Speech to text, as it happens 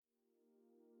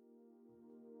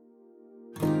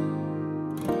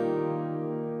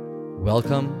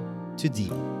Welcome to Deep,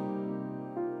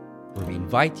 where we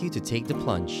invite you to take the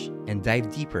plunge and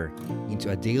dive deeper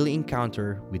into a daily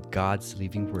encounter with God's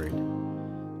living Word.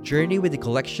 Journey with a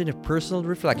collection of personal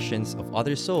reflections of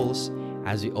other souls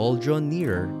as we all draw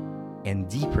nearer and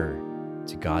deeper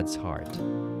to God's heart.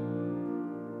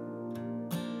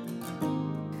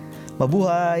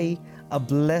 Mabuhay! A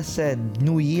blessed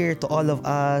New Year to all of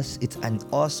us. It's an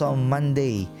awesome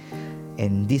Monday.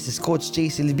 And this is Coach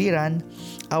JC Libiran.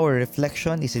 Our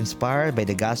reflection is inspired by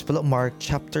the Gospel of Mark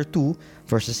chapter 2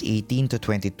 verses 18 to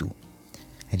 22.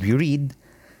 And we read,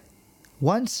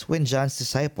 "Once when John's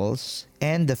disciples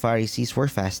and the Pharisees were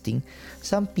fasting,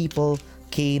 some people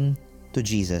came to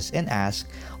Jesus and asked,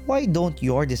 'Why don't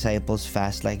your disciples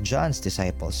fast like John's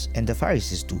disciples and the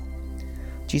Pharisees do?'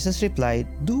 Jesus replied,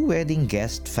 'Do wedding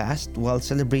guests fast while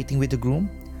celebrating with the groom?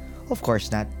 Of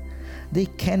course not. They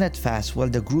cannot fast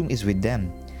while the groom is with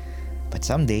them. But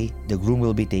someday, the groom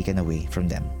will be taken away from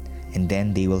them, and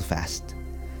then they will fast.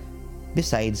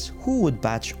 Besides, who would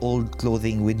patch old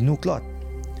clothing with new cloth?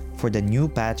 For the new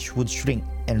patch would shrink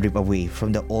and rip away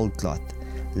from the old cloth,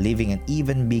 leaving an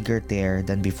even bigger tear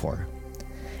than before.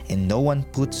 And no one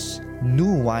puts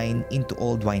new wine into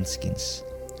old wineskins.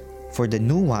 For the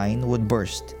new wine would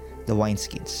burst the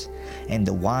wineskins, and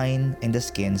the wine and the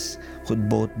skins would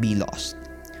both be lost.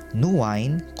 New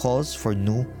wine calls for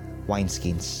new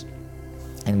wineskins.'"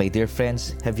 And my dear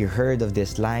friends, have you heard of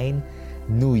this line?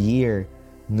 New year,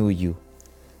 new you.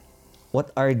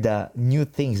 What are the new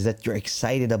things that you're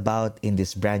excited about in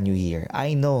this brand new year?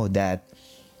 I know that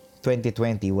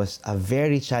 2020 was a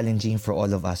very challenging for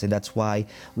all of us, and that's why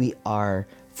we are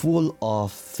full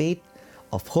of faith,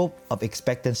 of hope, of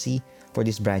expectancy for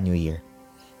this brand new year.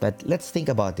 But let's think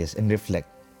about this and reflect.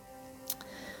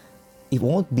 It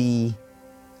won't be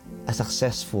a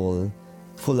successful,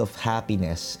 full of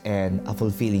happiness and a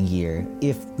fulfilling year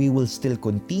if we will still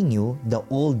continue the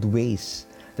old ways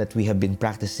that we have been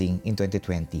practicing in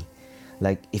 2020.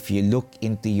 Like if you look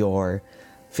into your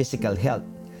physical health,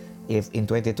 if in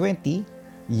 2020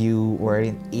 you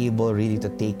weren't able really to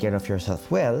take care of yourself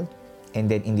well, and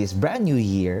then in this brand new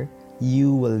year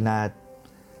you will not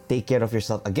take care of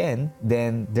yourself again,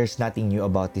 then there's nothing new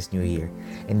about this new year.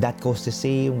 And that goes the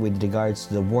same with regards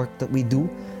to the work that we do.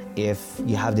 If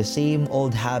you have the same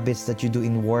old habits that you do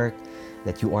in work,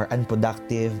 that you are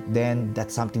unproductive, then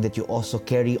that's something that you also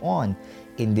carry on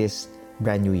in this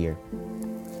brand new year.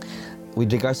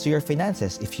 With regards to your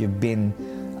finances, if you've been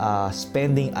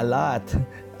spending a lot,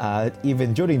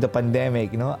 even during the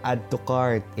pandemic, add to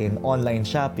cart in online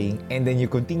shopping, and then you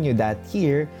continue that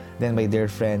here, then my dear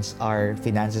friends, our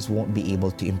finances won't be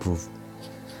able to improve.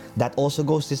 That also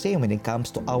goes the same when it comes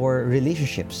to our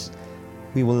relationships.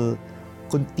 We will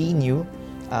continue,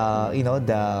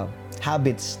 the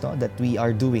habits that we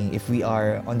are doing if we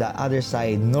are on the other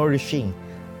side nourishing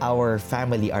our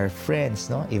family, our friends,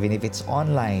 even if it's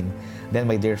online, then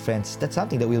my dear friends, that's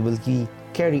something that we will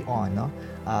carry on,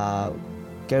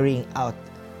 carrying out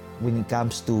when it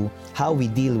comes to how we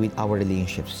deal with our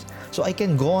relationships. So I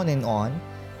can go on and on,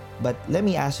 but let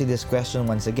me ask you this question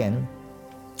once again.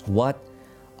 What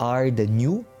are the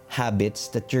new habits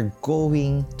that you're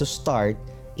going to start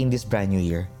in this brand new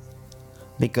year?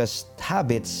 Because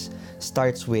habits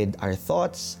starts with our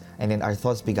thoughts, and then our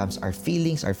thoughts becomes our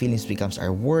feelings becomes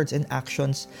our words and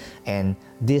actions, and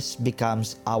this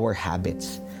becomes our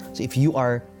habits. So if you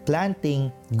are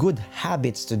planting good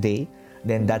habits today,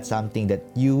 then that's something that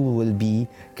you will be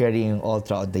carrying all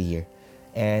throughout the year.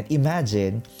 And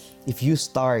imagine if you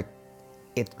start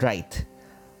it right,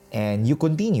 and you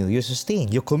continue, you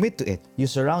sustain, you commit to it, you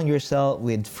surround yourself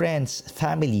with friends,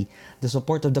 family, the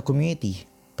support of the community,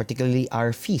 particularly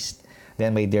our feast,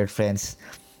 then my dear friends,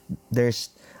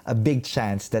 there's a big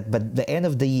chance that by the end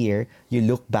of the year, you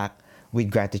look back with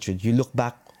gratitude, you look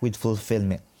back with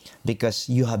fulfillment, because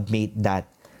you have made that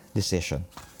decision.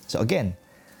 So again,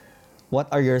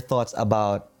 what are your thoughts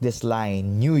about this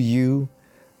line, new you,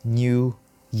 new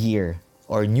year,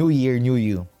 or new year, new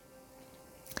you?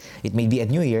 It may be a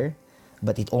new year,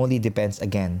 but it only depends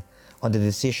again on the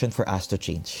decision for us to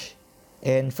change.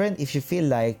 And friend, if you feel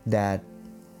like that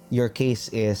your case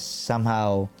is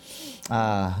somehow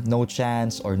no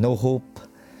chance or no hope,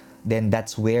 then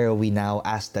that's where we now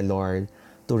ask the Lord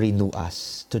to renew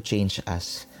us, to change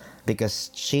us. Because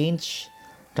change,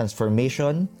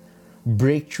 transformation,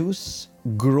 breakthroughs,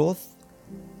 growth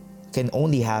can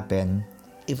only happen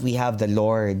if we have the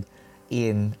Lord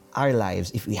in our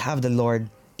lives, if we have the Lord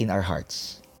in our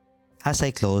hearts. As I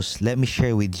close, let me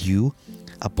share with you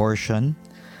a portion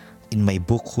in my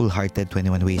book, Wholehearted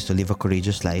 21 Ways to Live a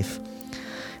Courageous Life.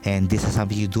 And this has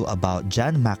something to do about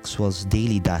John Maxwell's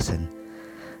daily dozen.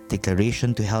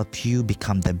 declaration to help you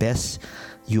become the best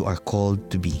you are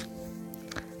called to be.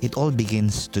 It all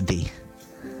begins today.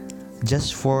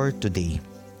 Just for today,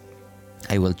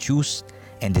 I will choose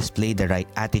and display the right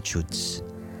attitudes.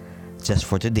 Just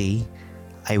for today,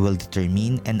 I will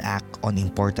determine and act on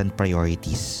important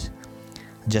priorities.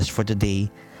 Just for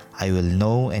today, I will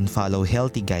know and follow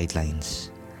healthy guidelines.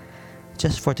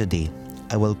 Just for today,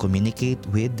 I will communicate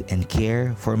with and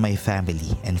care for my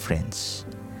family and friends.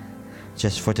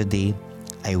 Just for today,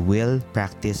 I will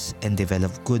practice and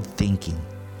develop good thinking.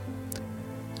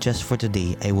 Just for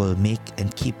today, I will make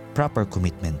and keep proper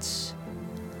commitments.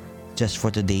 Just for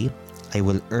today, I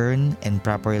will earn and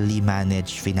properly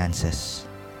manage finances.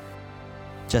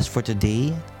 Just for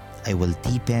today, I will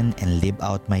deepen and live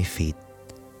out my faith.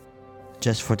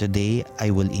 Just for today,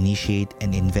 I will initiate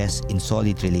and invest in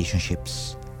solid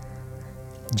relationships.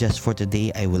 Just for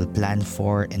today, I will plan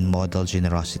for and model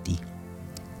generosity.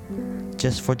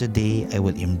 Just for today, I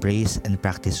will embrace and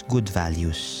practice good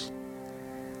values.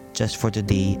 Just for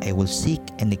today, I will seek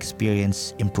and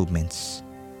experience improvements.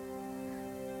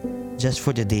 Just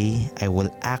for today, I will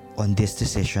act on these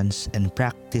decisions and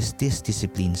practice these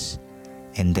disciplines.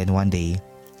 And then one day,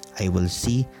 I will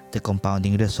see the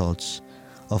compounding results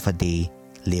of a day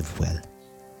lived well.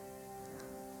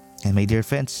 And my dear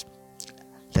friends,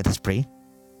 let us pray.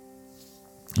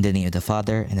 In the name of the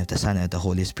Father, and of the Son, and of the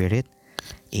Holy Spirit.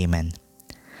 Amen.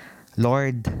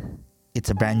 Lord, it's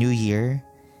a brand new year,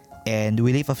 and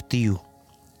we leave up to you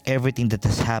everything that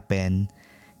has happened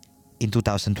in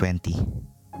 2020.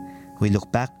 We look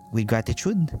back with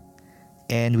gratitude,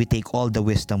 and we take all the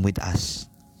wisdom with us.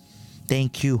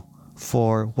 Thank you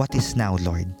for what is now,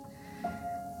 Lord.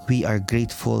 We are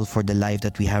grateful for the life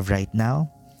that we have right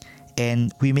now,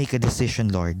 and we make a decision,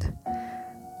 Lord,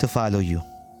 to follow you,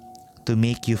 to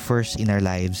make you first in our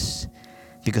lives,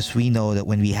 because we know that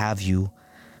when we have you,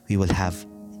 we will have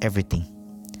everything.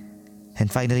 And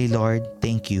finally, Lord,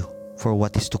 thank you for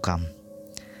what is to come.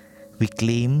 We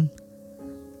claim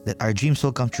that our dreams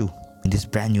will come true in this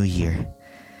brand new year,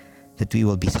 that we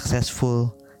will be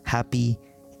successful, happy,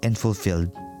 and fulfilled,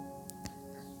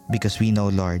 because we know,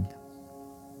 Lord,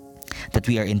 that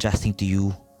we are entrusting to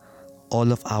you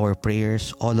all of our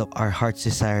prayers, all of our heart's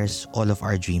desires, all of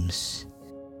our dreams.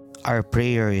 Our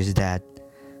prayer is that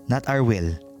not our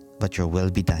will, but your will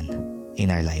be done in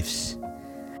our lives.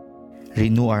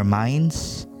 Renew our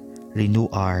minds, renew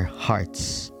our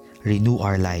hearts, renew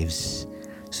our lives,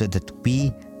 so that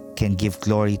we can give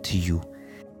glory to you,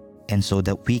 and so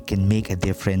that we can make a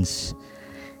difference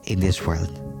in this world.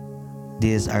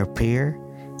 This is our prayer.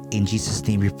 In Jesus'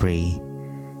 name we pray.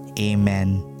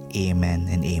 Amen, amen,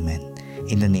 and amen.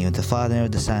 In the name of the Father,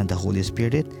 of the Son, and the Holy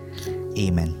Spirit.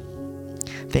 Amen.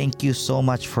 Thank you so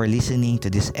much for listening to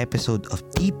this episode of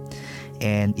Deep.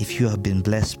 And if you have been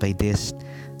blessed by this,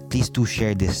 please do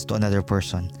share this to another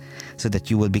person so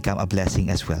that you will become a blessing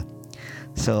as well.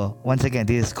 So once again,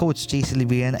 this is Coach JC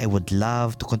Libiran. I would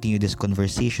love to continue this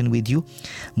conversation with you.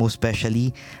 Most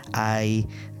especially, I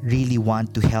really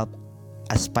want to help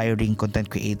aspiring content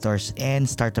creators and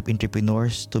startup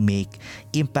entrepreneurs to make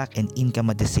impact and income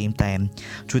at the same time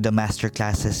through the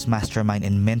masterclasses, mastermind,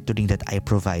 and mentoring that I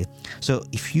provide. So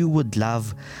if you would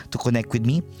love to connect with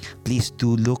me, please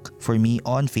do look for me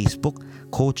on Facebook,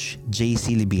 Coach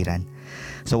JC Libiran.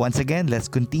 So once again, let's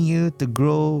continue to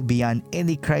grow beyond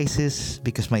any crisis,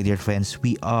 because my dear friends,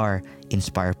 we are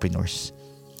Inspirepreneurs.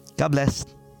 God bless.